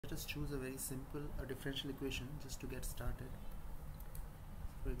let us choose a very simple differential equation just to get started.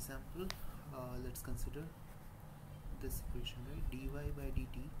 For example, let's consider this equation, right? dy by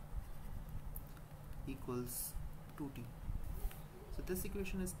dt equals 2t. So this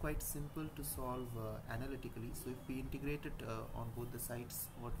equation is quite simple to solve analytically. So if we integrate it on both the sides,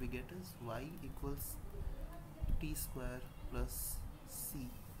 what we get is y equals t square plus c,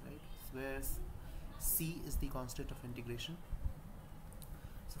 right? Where c is the constant of integration.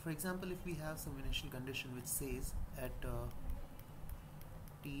 So for example, if we have some initial condition which says at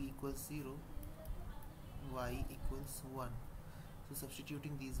t equals 0, y equals 1. So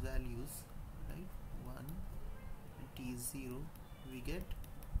substituting these values, right, 1 and t is 0, we get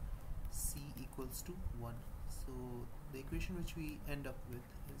c equals to 1. So the equation which we end up with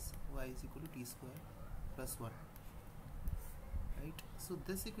is y is equal to t square plus 1, right? So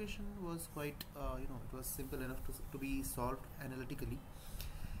this equation was quite it was simple enough to be solved analytically.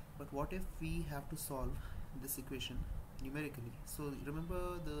 But what if we have to solve this equation numerically? So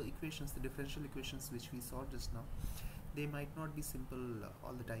remember the equations, the differential equations which we saw just now, they might not be simple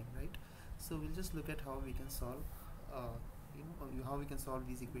all the time, right? So we'll just look at how we can solve how we can solve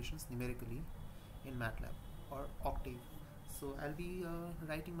these equations numerically in MATLAB or Octave. So I'll be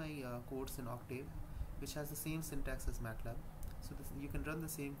writing my codes in Octave, which has the same syntax as MATLAB. So you can run the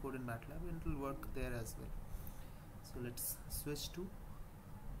same code in MATLAB and it will work there as well. So let's switch to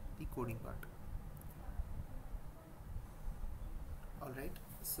the coding part. Alright,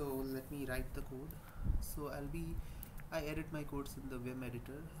 so let me write the code. So I edit my codes in the Vim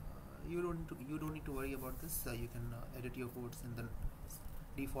editor. You don't need to worry about this. You can edit your codes in the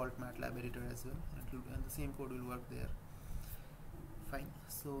default MATLAB editor as well, and the same code will work there. Fine.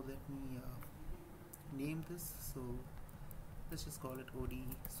 So let me name this. So let's just call it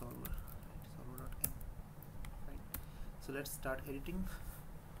ODE solver, right? Solver.m. Right. So let's start editing.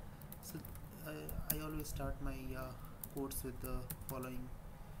 So I always start my codes with the following,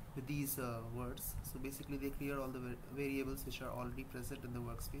 with these words. So basically they clear all the variables which are already present in the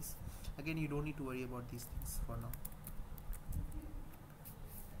workspace. Again, you don't need to worry about these things for now.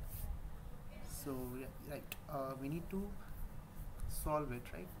 So yeah, right, we need to solve it,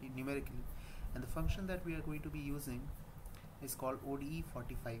 right, numerically, and the function that we are going to be using is called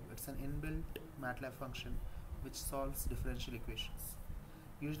ODE45. It's an inbuilt MATLAB function which solves differential equations.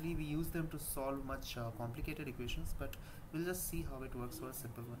 Usually we use them to solve much complicated equations, but we'll just see how it works for a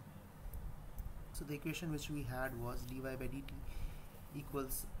simple one. So the equation which we had was dy by dt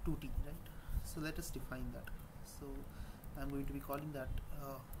equals 2t, right? So let us define that. So I'm going to be calling that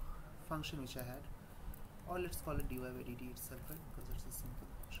function which I had, or let's call it dy by dt itself, right, because it's a simple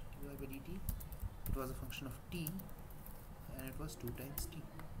function. Dy by dt, it was a function of t and it was 2 times t.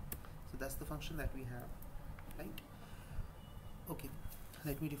 So that's the function that we have, right? Okay,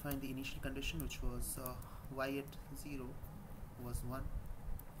 let me define the initial condition, which was y at 0 was 1,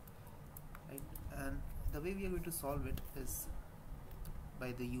 right? And the way we are going to solve it is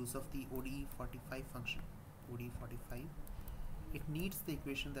by the use of the ODE45 function. ODE45, it needs the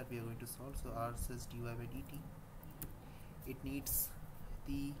equation that we are going to solve. So ours is dy by dt. It needs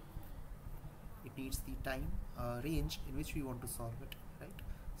the time range in which we want to solve it, right?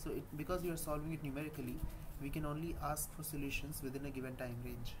 So because we are solving it numerically, we can only ask for solutions within a given time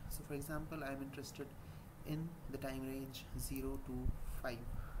range. So for example, I am interested in the time range 0 to 5,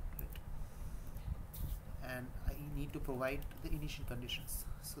 right? And I need to provide the initial conditions.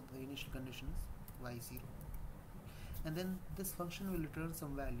 So the initial condition is y0, and then this function will return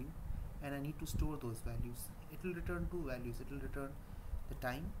some value, and I need to store those values. It will return 2 values. It will return the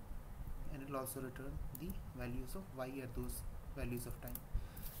time, and it will also return the values of y at those values of time.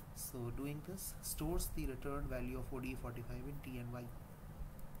 So doing this stores the returned value of ODE45 in t and y.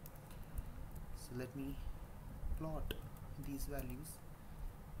 So let me plot these values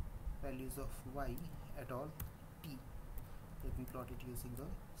of y at all t. Let me plot it using a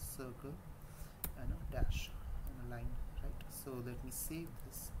circle and a dash and a line, right? So let me save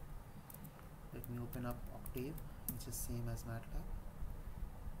this. Let me open up Octave, which is same as MATLAB,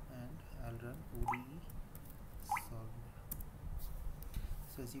 and I'll run ODE solver.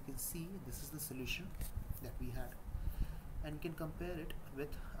 So as you can see, this is the solution that we had, and we can compare it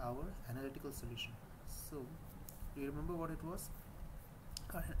with our analytical solution. So do you remember what it was?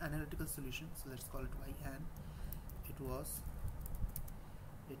 Our analytical solution, so let's call it y, and it was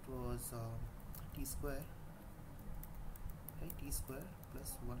t square, right? T square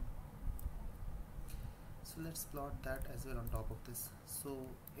plus 1. So let's plot that as well on top of this. So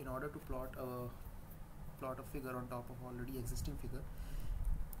in order to plot a figure on top of already existing figure,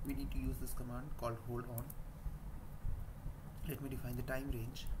 we need to use this command called hold on. Let me define the time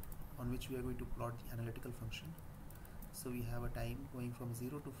range. on which we are going to plot the analytical function. So we have a time going from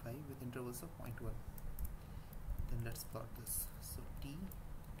 0 to 5 with intervals of 0.1. Then let's plot this. So t,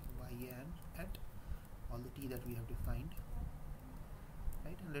 yn at all the t that we have defined,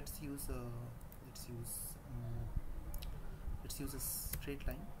 right? And let's use a straight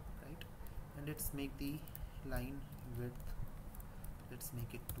line, right? And let's make the line width, let's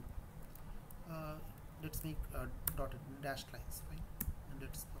make it 2. Let's make dotted dashed lines, fine, and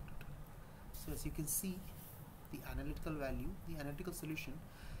let's plot it. So as you can see, the analytical value, the analytical solution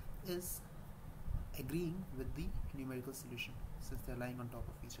is agreeing with the numerical solution since they're lying on top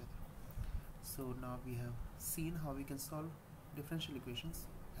of each other. So now we have seen how we can solve differential equations,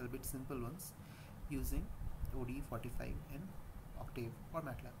 albeit simple ones, using ODE45 in Octave or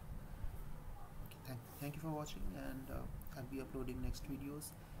MATLAB. Okay, thank you for watching, and I'll be uploading next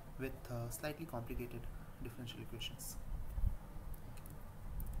videos with slightly complicated differential equations.